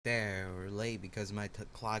There, we're late because my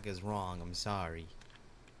clock is wrong. I'm sorry.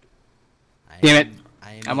 Damn it!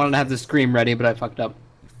 I wanted to have the scream ready, but I fucked up.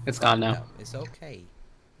 It's gone now. It's okay.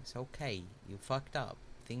 It's okay. You fucked up.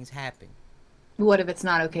 Things happen. What if it's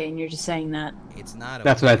not okay and you're just saying that? It's not okay.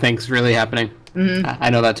 That's what I think's really happening. I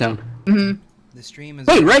know that tone. The stream is...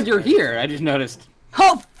 Wait, Red, you're here! I just noticed.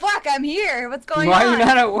 Oh, fuck, I'm here! What's going on? Why are you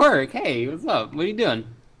not at work? Hey, what's up? What are you doing?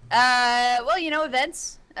 Well, you know,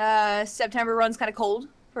 events. September runs kind of cold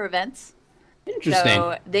for events. Interesting.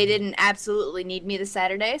 So they didn't absolutely need me this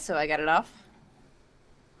Saturday, so I got it off.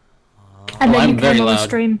 And then I'm you very came on the loud.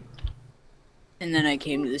 stream. And then I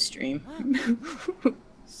came to the stream.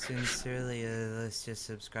 Sincerely, let's just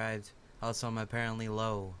subscribe. Also, I'm apparently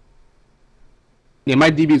low. Yeah, my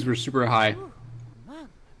DBs were super high.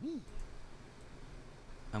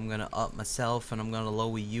 I'm gonna up myself and I'm gonna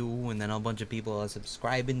lower you, and then a bunch of people are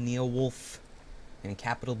subscribing. Neil Wolf and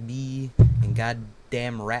Capital B and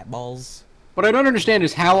goddamn rat balls. What I don't understand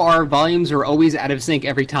is how our volumes are always out of sync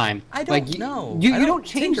every time. I don't know. You I don't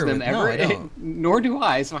change tinker them with- ever, no, I don't. nor do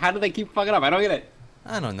I. So how do they keep fucking up? I don't get it.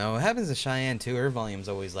 I don't know. It happens to Cheyenne too. Her volume's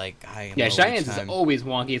always like high and Yeah, low each Cheyenne's is time. always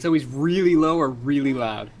wonky. It's always really low or really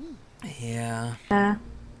loud. Yeah.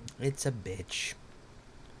 It's a bitch.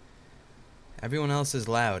 Everyone else is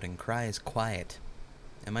loud and Cry is quiet.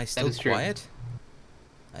 Am I still is true. quiet?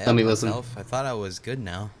 Let me listen. I thought I was good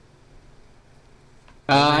now.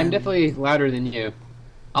 I'm definitely louder than you.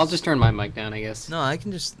 I'll just turn my mic down, I guess. No, I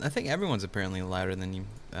can just... I think everyone's apparently louder than you,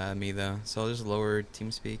 me though. So I'll just lower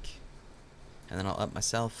TeamSpeak. And then I'll up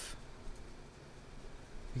myself.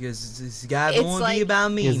 Because this guy It's won't like- be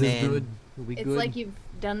about me, Is this man. good? Are we It's good? like you've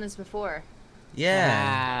done this before.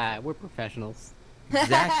 Yeah, We're professionals.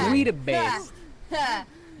 exactly. We the best.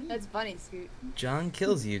 That's funny, Scoot. John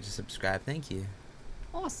kills you to subscribe. Thank you.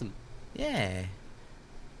 Awesome. Yeah.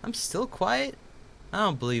 I'm still quiet? I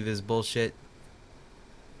don't believe his bullshit.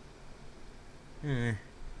 In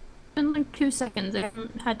like 2 seconds, I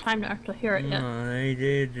haven't had time to actually hear it yet. I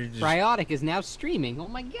did. Cryotic is now streaming. Oh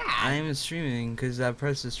my god. I am streaming because I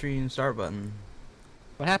pressed the stream start button.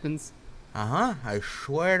 What happens? I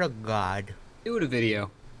swear to God. Do it a video.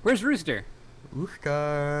 Where's Rooster?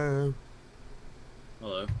 Rooster.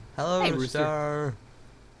 Hello. Hello, Hey, Rooster.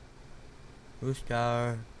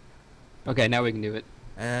 Rooster. Okay, now we can do it.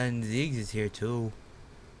 And Ziggs is here too.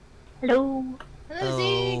 Hello. Hello,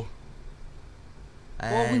 Zeke.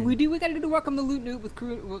 Well, we gotta do the Welcome to Loot Noot with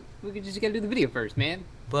crew. We just gotta do the video first, man.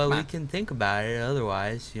 But Come we on. can think about it.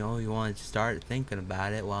 Otherwise, you know, you want to start thinking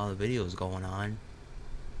about it while the video's going on.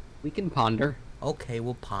 We can ponder. Okay,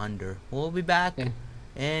 we'll ponder. We'll be back Okay.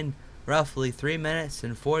 in roughly 3 minutes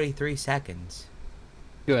and 43 seconds.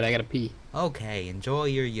 Good, I gotta pee. Okay, enjoy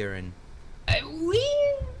your urine.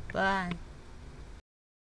 Bye.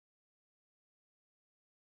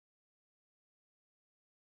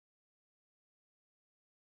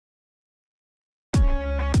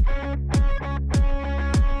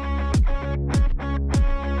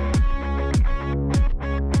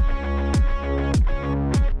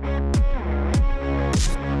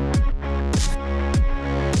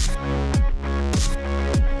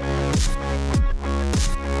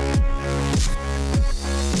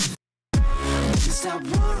 Stop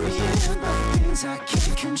worrying about things I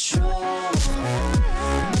can't control.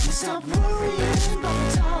 Stop worrying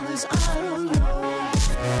about dollars I don't know.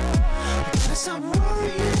 Gotta stop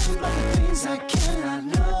worrying about the things I cannot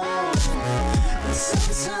know. But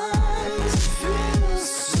sometimes it feels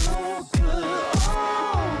so good.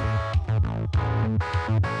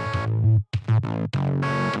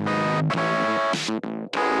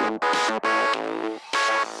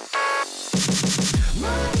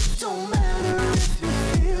 Money don't matter if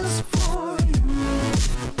it feels for you.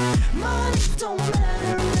 Money don't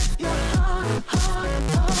matter if you're hard.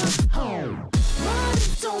 Money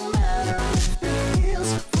don't matter if it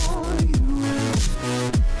feels for you.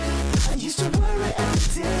 I used to worry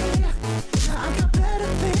every day. Now I got better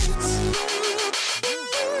things.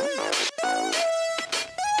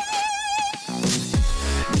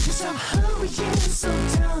 Niggas, stop hurrying, slow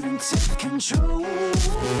down and take control.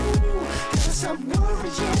 Gotta stop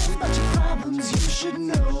worrying about your problems, you should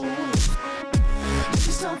know.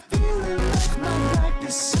 Niggas, stop feeling like my life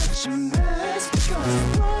is such a mess. Because the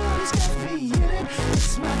world has got me in it.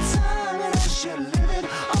 It's my time and I should live it.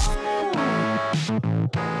 Oh.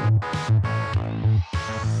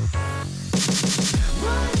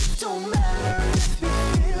 Money don't matter if it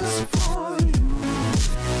feels for you.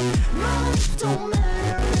 Money don't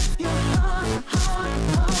matter if you're hard.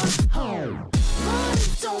 Money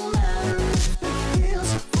don't matter if it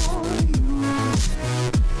feels for you.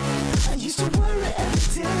 I used to worry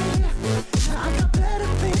every day. Now I got better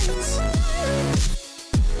things.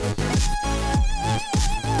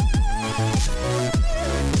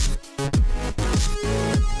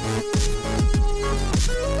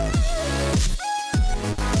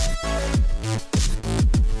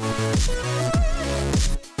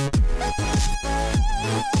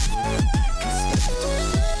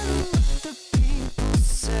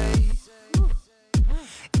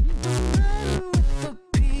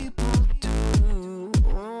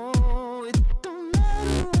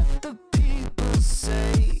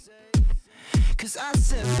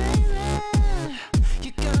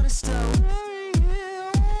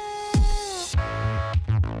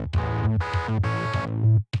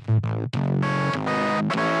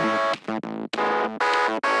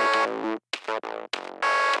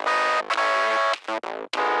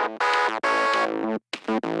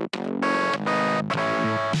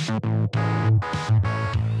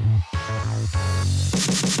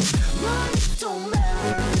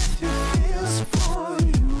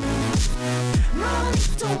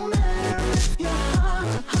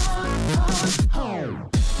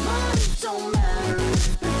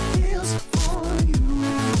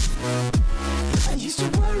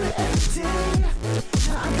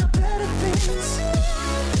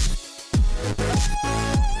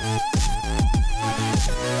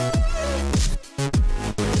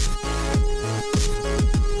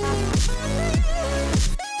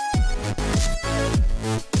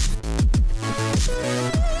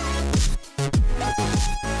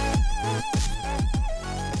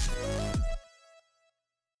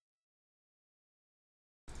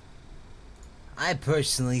 I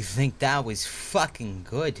personally think that was fucking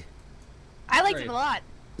good. I liked Right. it a lot.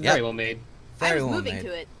 Yep. Very well made. I Very was well moving made.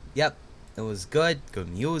 to it. Yep, it was good. Good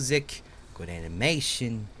music, good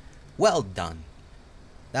animation. Well done.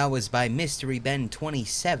 That was by Mystery Ben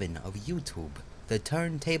 27 of YouTube. The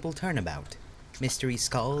Turntable Turnabout. Mystery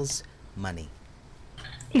Skulls, money.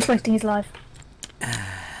 He's wasting his life.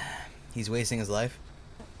 He's wasting his life.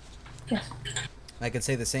 Yes. I could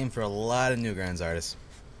say the same for a lot of Newgrounds artists.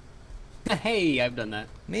 Hey, I've done that.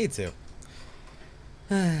 Me too.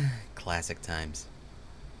 Classic times.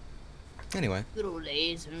 Anyway, Good old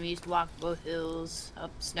days when we used to walk both hills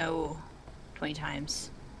up snow 20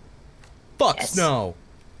 times. fuck Yes. snow.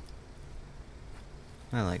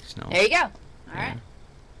 I like snow. There you go. Alright.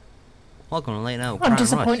 Welcome to Late Night with I'm Cry and Russ.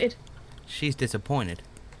 disappointed. She's disappointed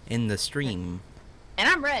in the stream, And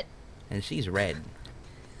I'm red. and she's red.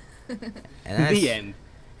 And that's, The end.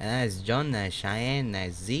 and that's John, that's Cheyenne,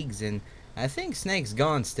 that's Zeegs, and I think Snake's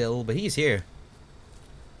gone still, but he's here.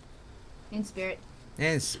 In spirit.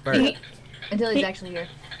 And Spurt. He, Until he's He- actually here.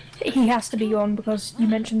 he has to be on because you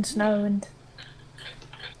mentioned snow and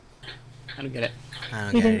I don't get it. I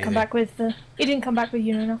don't he get it didn't come either. back with the. He didn't come back with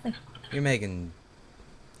you know nothing. You're making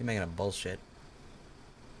a bullshit.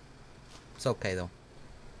 It's okay though.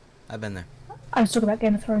 I've been there. I was talking about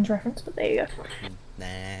Game of Thrones reference, but there you go.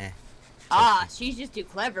 Nah. Ah, she's just too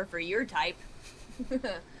clever for your type.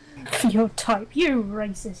 For your type, you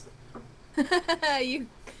racist.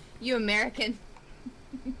 you American.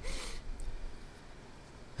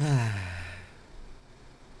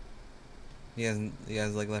 You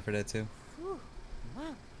guys like Left 4 Dead 2?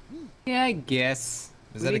 Yeah, I guess.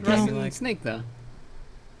 Is We that a need game Russ you and like? Snake though.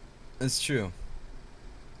 It's true.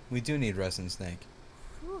 We do need Russ and Snake.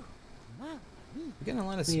 We're getting a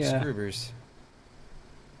lot of Yeah. subscribers.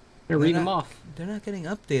 They're They're reading them not- off. They're not getting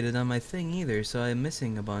updated on my thing either, so I'm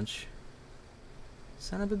missing a bunch.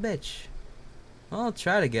 Son of a bitch. Well, I'll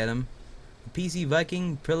try to get them. PC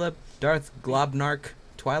Viking, Prilip, Darth Globnark,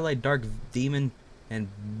 Twilight Dark Demon, and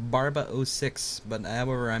Barba06. But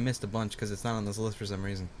however, I missed a bunch because it's not on this list for some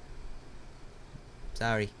reason.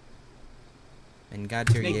 Sorry. And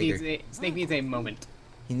Godtier Jaeger. Snake needs a moment.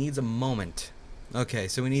 He needs a moment. Okay,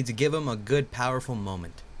 so we need to give him a good, powerful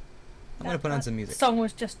moment. I'm gonna put on some The music. song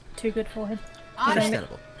was just too good for him.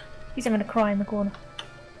 Understandable. He's having to cry in the corner.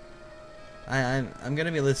 I'm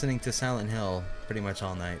gonna be listening to Silent Hill pretty much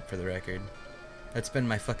all night, for the record. That's been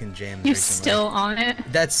my fucking jam You're recently. still on it?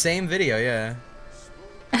 That same video, yeah.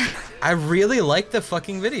 I really like the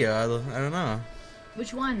fucking video. I don't know.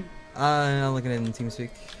 Which one? I'll look at it in TeamSpeak.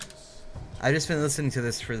 I've just been listening to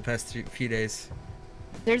this for the past few days.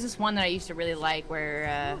 There's this one that I used to really like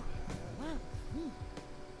where,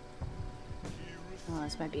 oh,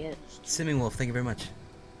 this might be it. Simming Wolf, thank you very much.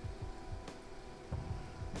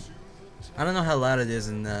 I don't know how loud it is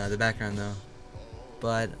in the background though,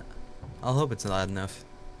 but I'll hope it's loud enough.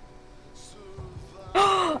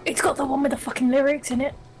 It's got the one with the fucking lyrics in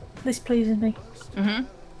it. This pleases me. Mm-hmm.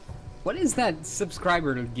 What is that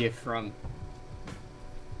subscriber gift from?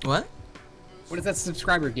 What? What is that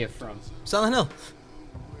subscriber gift from? Silent Hill.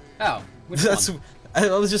 Oh, which That's. one? I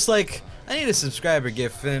was just like, I need a subscriber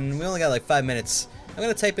GIF, and we only got like 5 minutes. I'm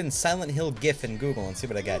gonna type in Silent Hill GIF in Google and see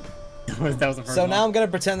what I get. that was the first So one. now I'm gonna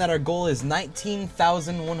pretend that our goal is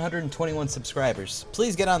 19,121 subscribers.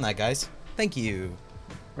 Please get on that, guys. Thank you.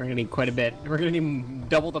 We're gonna need quite a bit. We're gonna need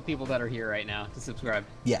double the people that are here right now to subscribe.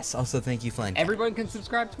 Yes. Also, thank you, Flank. Everyone can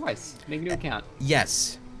subscribe twice. Make a new account.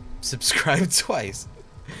 Yes. Subscribe twice.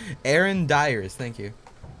 Aaron Dyers, thank you.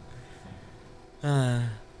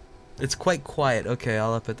 It's quite quiet. Okay,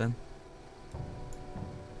 I'll up it then.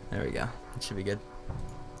 There we go. It should be good.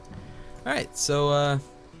 Alright, so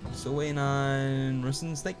waiting on Russ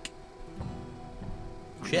and Snake.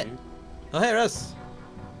 Shit. Oh, hey, Russ.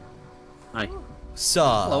 Hi.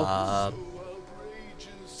 Sup? Do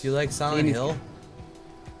you like Silent Any- Hill?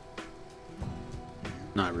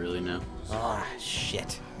 Not really, no. Ah,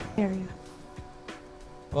 shit. There you go.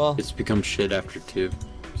 Well, It's become shit after 2.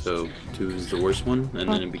 So 2 is the worst one, and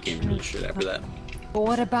then it became really shit after that. But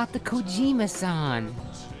what about the Kojima-san?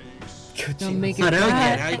 Don't make it Not out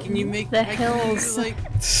bad. yet. How can you make The how can you, hills. like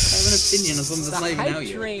have an opinion on something The that's not even hype out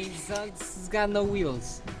yet? train, son, it's got no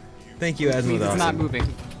wheels. thank you, It means Asmod. it's not moving.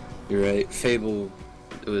 You're right. Fable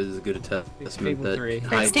was a good Fable testament that 3. Like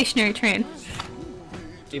hype. stationary train.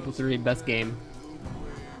 Fable 3, best game.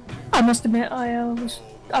 I must admit, I was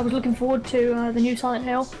looking forward to the new Silent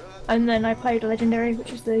Hill, and then I played Legendary,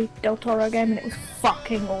 which is the Del Toro game, and it was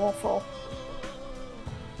fucking awful.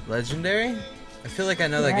 Legendary? I feel like I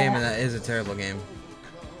know that game, and that is a terrible game.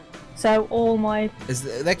 So all my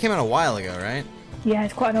That came out a while ago, right? Yeah,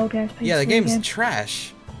 it's quite an old game. It's a Yeah, the PC game's game.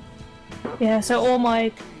 trash. Yeah, so all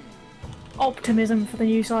my optimism for the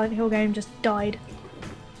new Silent Hill game just died.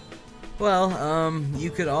 Well,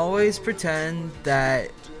 you could always pretend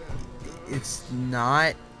that it's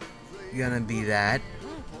not gonna be that.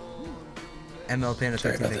 ML Panda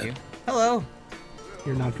 13, thank you. Hello.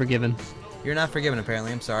 You're not forgiven. You're not forgiven,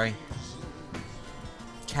 apparently. I'm sorry.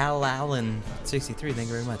 Cal Allen 63, thank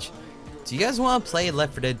you very much. Do you guys want to play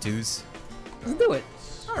Left 4 Dead 2s? Let's do it.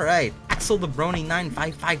 All right. Axel the Brony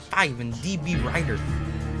 9555 and DB Ryder.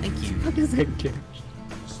 Thank you. How does that get?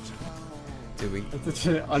 Do we? That's such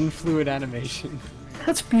an unfluid animation.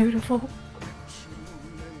 That's beautiful.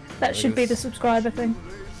 That should be the subscriber thing.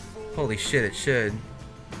 Holy shit, it should.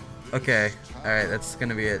 Okay. All right, that's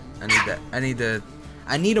gonna be it. I need that.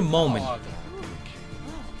 I need a moment.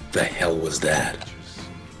 The hell was that?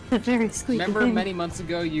 A very squeaky Remember thing. many months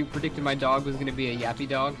ago you predicted my dog was gonna be a yappy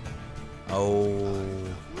dog? Oh.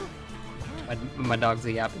 My dog's a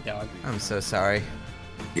yappy dog. I'm so sorry.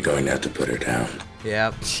 You're going to have to put her down.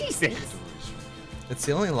 Yep. Jesus! It's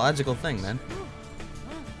the only logical thing, man.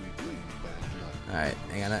 Alright,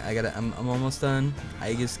 I'm almost done.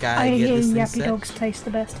 I just gotta I get hear this thing yappy set. dogs taste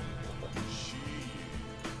the best.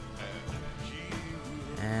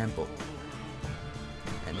 And boom.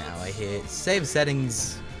 And now I hit save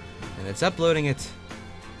settings. And it's uploading it.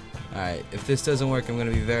 Alright, if this doesn't work, I'm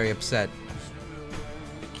gonna be very upset.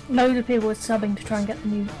 Loads of people are subbing to try and get the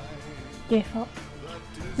new GIF up.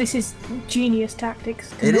 This is genius tactics.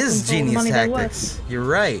 to It milk is them for all the genius money they're worth. tactics. You're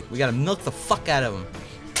right. We gotta milk the fuck out of them.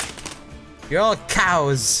 You're all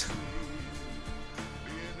cows.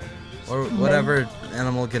 Or whatever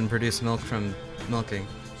animal can produce milk from milking.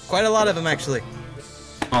 Quite a lot of them, actually.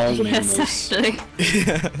 All Yes, mammals. actually.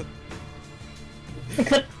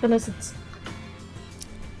 Except the lizards.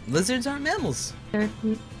 Lizards aren't mammals. They're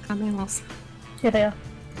not mammals. Yeah, they are.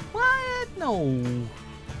 What? No.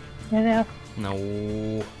 Yeah, they are.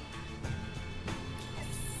 No.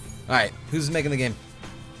 Alright, who's making the game?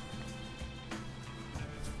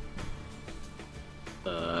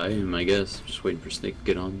 I am, I guess. Just waiting for Snake to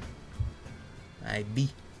get on. I be.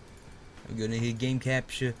 I'm gonna hit game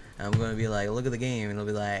capture. I'm gonna be like, look at the game, and it'll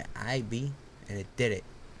be like, I be, and it did it.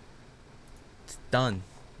 It's done.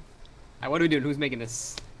 Alright, what are we doing? Who's making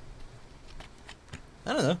this?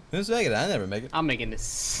 I don't know. Who's making it? I never make it. I'm making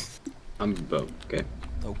this. I'm Bo. Okay.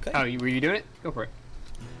 Okay. Oh, were you doing it? Go for it.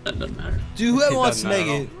 That doesn't matter. Dude, whoever It wants to doesn't make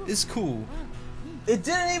matter it, it's cool. It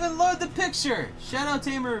didn't even load the picture. Shout out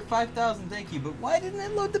Tamer 5000, thank you. But why didn't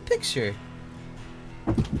it load the picture?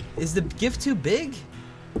 Is the GIF too big?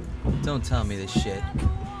 Don't tell me this shit.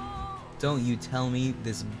 Don't you tell me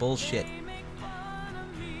this bullshit.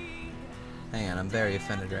 Hang on, I'm very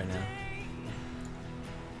offended right now.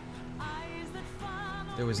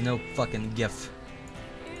 There was no fucking GIF.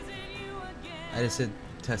 I just said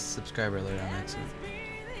test subscriber alert on accident.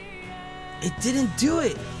 It didn't do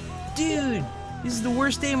it! Dude! This is the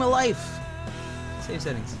worst day of my life! Save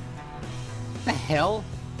settings. What the hell?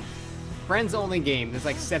 Friends only game. There's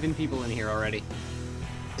like 7 people in here already.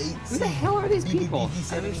 Who the hell are these people?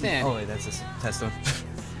 I don't understand. Oh wait, that's a test one.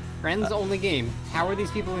 Friends only game. How are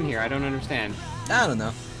these people in here? I don't understand. I don't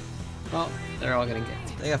know. Well, they're all getting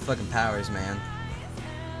kicked. They got fucking powers, man.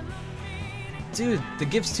 Dude, the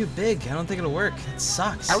GIF's too big. I don't think it'll work. It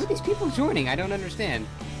sucks. How are these people joining? I don't understand.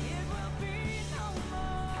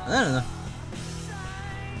 I don't know.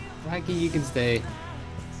 Mikey, you can stay.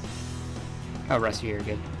 Oh, Russ, you're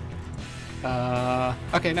good.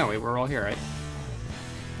 Okay, no, wait, we're all here, right?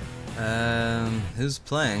 Who's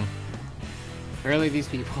playing? Really, these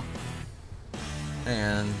people?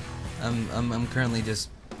 And I'm currently just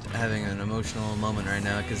having an emotional moment right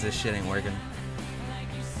now because this shit ain't working.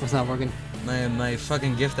 What's not working? My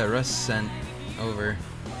fucking gift that Russ sent over.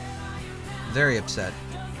 Very upset.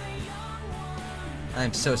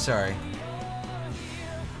 I'm so sorry.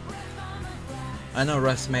 I know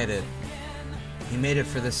Russ made it. He made it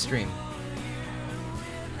for this stream.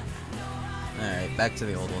 Alright, back to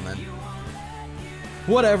the old one then.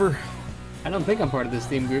 Whatever. I don't think I'm part of this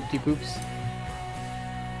theme group, T-Poops.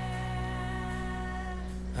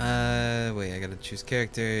 Wait, I gotta choose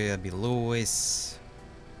character. That'd be Lois.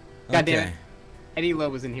 God damn it. Eddie Lowe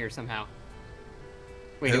was in here somehow.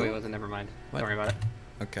 Wait, Who? no, he wasn't. Never mind. What? Don't worry about it.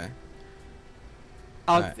 Okay.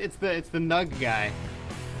 Oh, Alright. it's the Nug guy.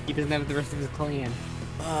 He doesn't have the rest of his clan.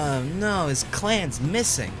 No, his clan's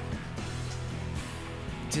missing.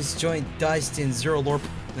 Disjoint Dystin Zero Lorp.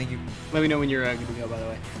 Thank you. Let me know when you're good to go, by the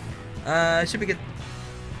way. Should be good.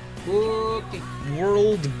 Okay.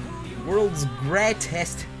 World's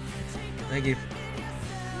greatest. Thank you.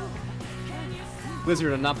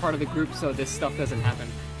 Blizzard, I'm not part of the group, so this stuff doesn't happen.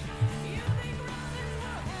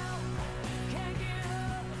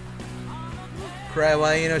 Cry,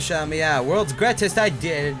 why you know shout me out? World's greatest I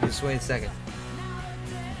did. Just wait a second.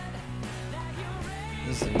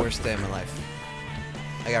 This is the worst day of my life.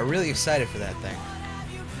 I got really excited for that thing.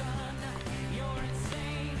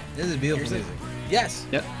 This is beautiful Seriously? music. Yes.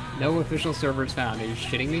 Yep. No official servers found. Are you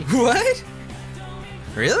shitting me? What?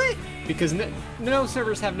 Really? Because no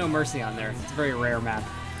servers have no mercy on there. It's a very rare map.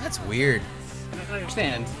 That's weird. I don't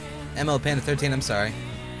understand. ML Panda 13, I'm sorry.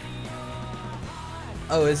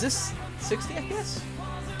 Oh, is this 60 FPS?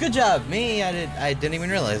 Good job, me. I didn't even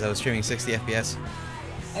realize I was streaming 60 FPS.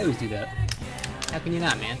 I always do that. How can you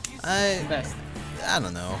not, man? It's the best. I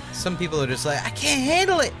don't know. Some people are just like, I can't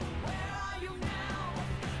handle it.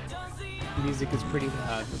 The music is pretty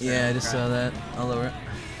loud. Yeah, I just saw that. I'll lower it.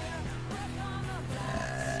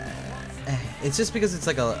 It's just because it's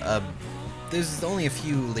like there's only a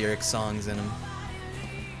few lyric songs in them.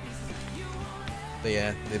 But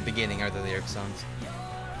yeah, the beginning are the lyric songs.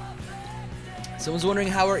 Someone's wondering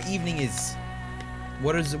how our evening is.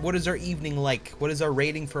 What is our evening like? What is our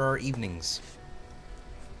rating for our evenings?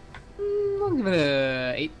 I'll give it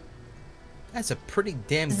a 8. That's a pretty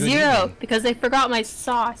damn good 0, evening. because they forgot my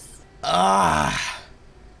sauce. Ah!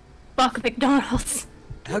 Fuck McDonald's.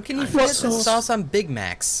 How can you forget the sauce on Big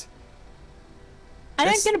Macs? I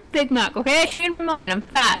didn't get a Big Mac, okay? I changed my mind. I'm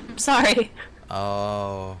fat. I'm sorry.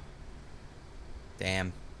 Oh.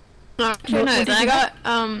 Damn. No, actually, no, I got,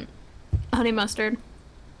 honey mustard.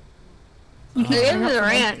 They gave me the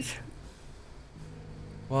ranch.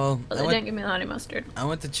 Well, But they didn't give me the honey mustard. I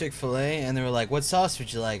went to Chick-fil-A and they were like, "What sauce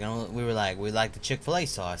would you like?" And we were like, "We like the Chick-fil-A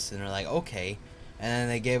sauce." And they're like, "Okay." And then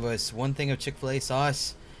they gave us one thing of Chick-fil-A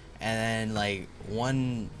sauce, and then like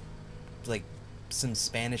some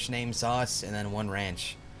Spanish name sauce, and then one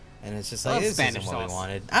ranch. And it's just like, this Spanish isn't what we sauce.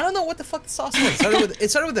 wanted. I don't know what the fuck the sauce was. It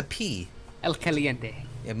started with a P. El Caliente.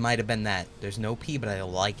 It might have been that. There's no P, but I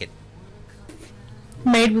like it.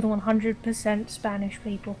 Made with 100% Spanish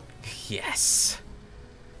people. Yes.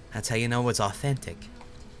 That's how you know it's authentic.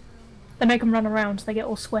 They make them run around so they get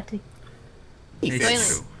all sweaty.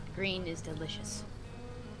 It's true. Green is delicious.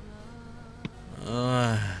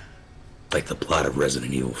 Like the plot of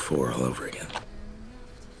Resident Evil 4 all over again.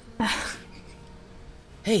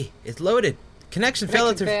 Hey, it's loaded. Connection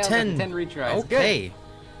failed after 10. 10 retries. Okay. Good.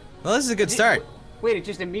 Well, this is a good start. Wait, it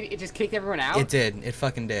just kicked everyone out? It did. It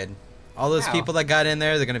fucking did. All those Wow. people that got in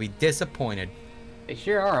there, they're gonna be disappointed. They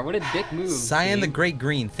sure are. What a dick move. Cyan the team. Great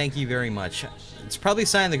Green, thank you very much. It's probably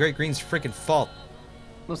Cyan the Great Green's freaking fault.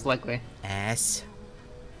 Most likely. Ass.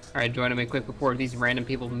 Alright, join me quick before these random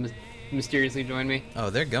people mysteriously join me.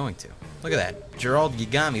 Oh, they're going to. Look at that. Gerald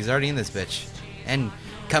Gigami's already in this bitch. And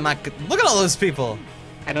Kamak. Look at all those people.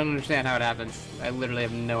 I don't understand how it happens. I literally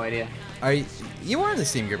have no idea. Are you are in the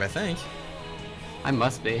Steam group, I think. I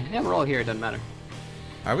must be. Yeah, we're all here. It doesn't matter.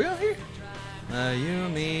 Are we all here? You,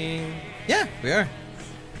 me. Yeah, we are.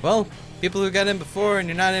 Well, people who got in before and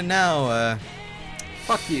you're not in now,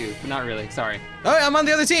 Fuck you, but not really. Sorry. Oh, I'm on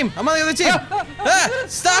the other team! I'm on the other team! Ah,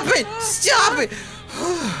 stop it! Stop it!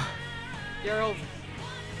 Gerald.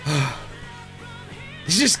 You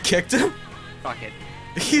just kicked him? Fuck it.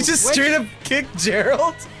 He just What? straight up kicked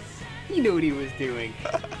Gerald? He knew what he was doing.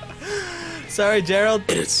 Sorry, Gerald.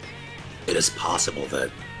 It is possible that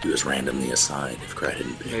he was randomly assigned if Cry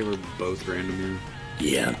didn't pick. They were both random.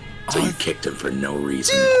 Yeah, so you kicked him for no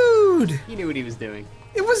reason. Dude! He knew what he was doing.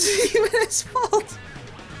 It wasn't even his fault.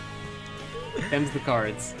 Them's the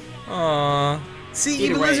cards. Aww. See, Either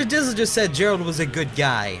even way. Lizard Dizzle just said Gerald was a good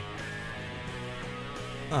guy.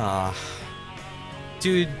 Aw.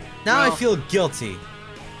 Dude, now I Well- feel guilty.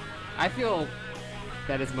 I feel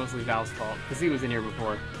that it's mostly Val's fault, because he was in here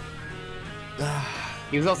before.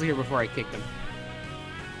 He was also here before I kicked him.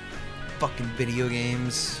 Fucking video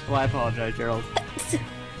games. Well, I apologize, Gerald.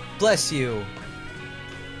 Bless you.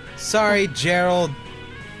 Sorry, Gerald.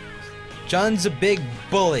 John's a big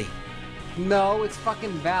bully. No, it's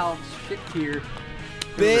fucking Val. Shit here.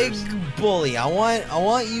 Big bully. I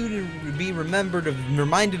want you to be remembered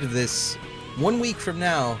reminded of this. 1 week from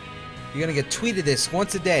now, you're gonna get tweeted this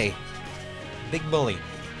once a day. Big bully.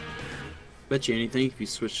 Bet you anything, if you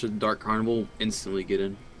switch to Dark Carnival, instantly get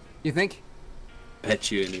in. You think?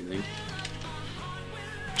 Bet you anything.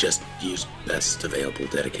 Just use best available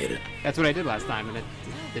dedicated. That's what I did last time, and it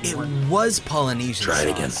didn't It work. was Polynesian Try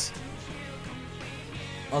it sauce.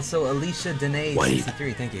 Also, Alicia Danae Why?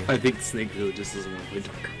 63, thank you. I think Snakeville just doesn't want to play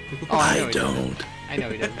Dark Carnival. Oh, I know I he doesn't. don't. I know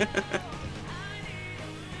he doesn't.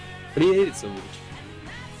 But he hated it so much.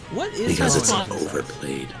 What is Because it's Polynesian sauce?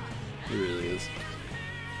 overplayed. It really is.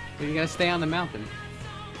 You gotta stay on the mountain.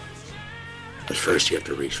 But first you have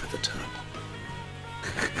to reach for the top.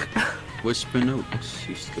 Whisper notes.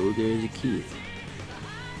 Used to go there as a kid.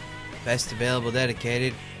 Best available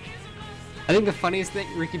dedicated. I think the funniest thing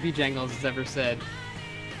Ricky B. Jangles has ever said.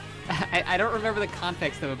 I don't remember the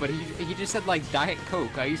context of it, but he just said like Diet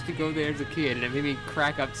Coke. I used to go there as a kid, and it made me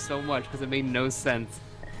crack up so much because it made no sense.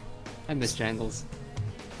 I miss Jangles.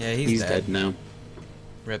 Yeah, He's dead now.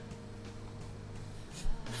 Rip.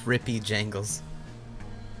 Rippy Jangles.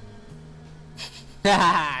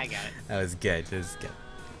 I got it. That was good. That was good.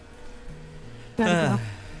 Gotta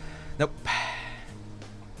Nope.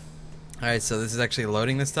 Alright, so this is actually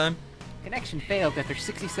loading this time. Connection failed after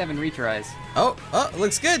 67 retries. Oh,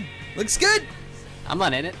 looks good. Looks good. I'm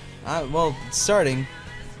not in it. Well, it's starting.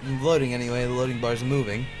 Loading anyway. The loading bar's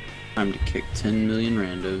moving. Time to kick 10 million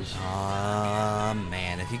randos. Aw,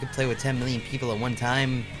 man. If you could play with 10 million people at one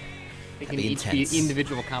time, They that'd can be each intense. be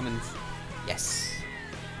individual commons. Yes.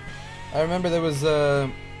 I remember there was,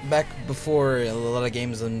 back before a lot of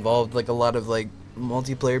games involved, like, a lot of, like,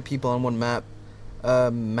 multiplayer people on one map.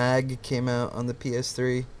 Mag came out on the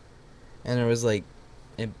PS3, and it was, like,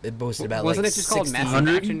 it boasted about, Wasn't like, it just called 60 Massive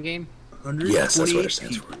Action Game? Yes, that's what it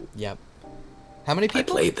stands for. Yep. How many I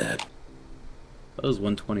people? played that. That was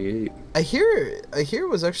 128. I hear it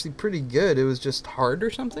was actually pretty good. It was just hard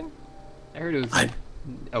or something? I heard it was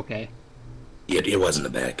okay. It wasn't a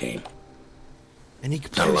bad game. And you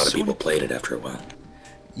could play Not a with lot of so people many- played it after a while.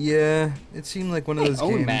 Yeah, it seemed like one of I those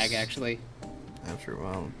own games. Mag actually. After a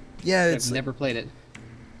while. Yeah, it's. I've never played it.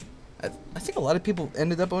 I think a lot of people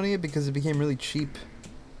ended up owning it because it became really cheap.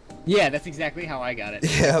 Yeah, that's exactly how I got it.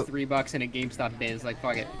 Yeah. Like $3 in a GameStop bin. It's like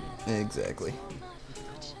fuck it. Exactly.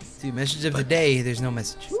 Dude, message of the day. There's no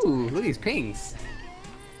message. Ooh, look at these pings.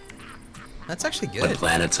 That's actually When good.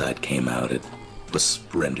 PlanetSide came out, it was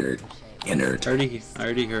rendered inert. I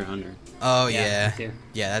already heard 100. Oh Yeah, yeah. me too.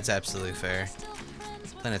 Yeah, that's absolutely fair.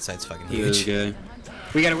 PlanetSide's fucking Look at this huge. guy.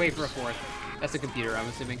 We gotta wait for a fourth. That's a computer, I'm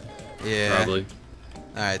assuming. Yeah. Probably.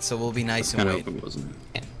 All right, so we'll be nice Kind and of wait. hope it wasn't.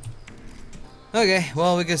 Okay,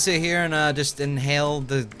 well we can sit here and just inhale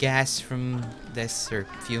the gas from this or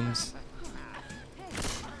fumes.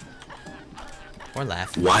 Or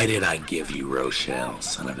laugh. Why did I give you Rochelle,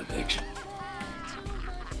 son of a bitch?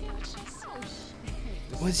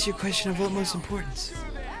 What's your question of utmost importance?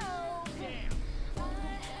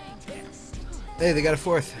 Hey, they got a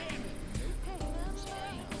fourth.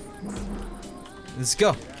 Let's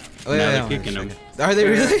go. Oh, Now yeah, they're yeah, kicking wait a him. second. Are they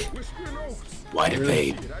really? Why did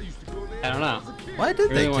they? I don't know. Why did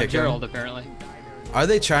They they really want kick Gerald, him? apparently. Are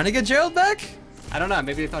they trying to get Gerald back? I don't know,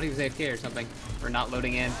 maybe they thought he was AFK or something. Or not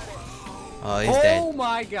loading in. Oh, he's Oh dead.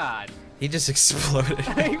 my god! He just exploded.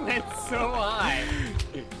 He went so high!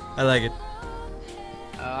 I like it.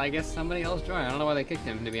 I guess somebody else joined. I don't know why they kicked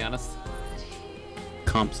him, to be honest.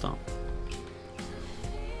 Comp stomp.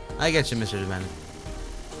 I get you, Mr. Demanded.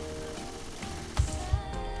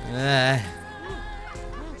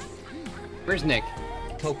 Where's Nick?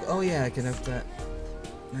 Coke. Oh yeah, I can have that.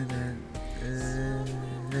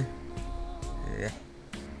 Yeah.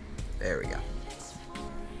 There we go.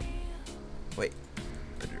 Wait.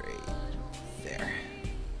 Put it right there.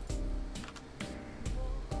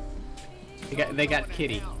 They got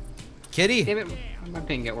Kitty. Kitty? Damn it, my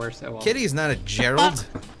ping get worse. Oh well. Kitty's not a Gerald.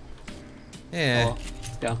 Yeah. Oh,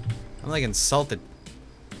 let's go. I'm like insulted.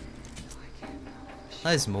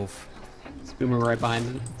 Let's move. This boomer right behind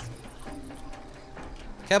him.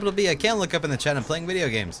 Capital B, I can't look up in the chat. I'm playing video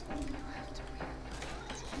games.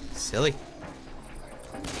 Silly.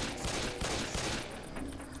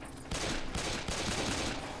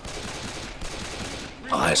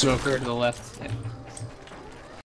 Oh, I Smoker to the left. Yeah.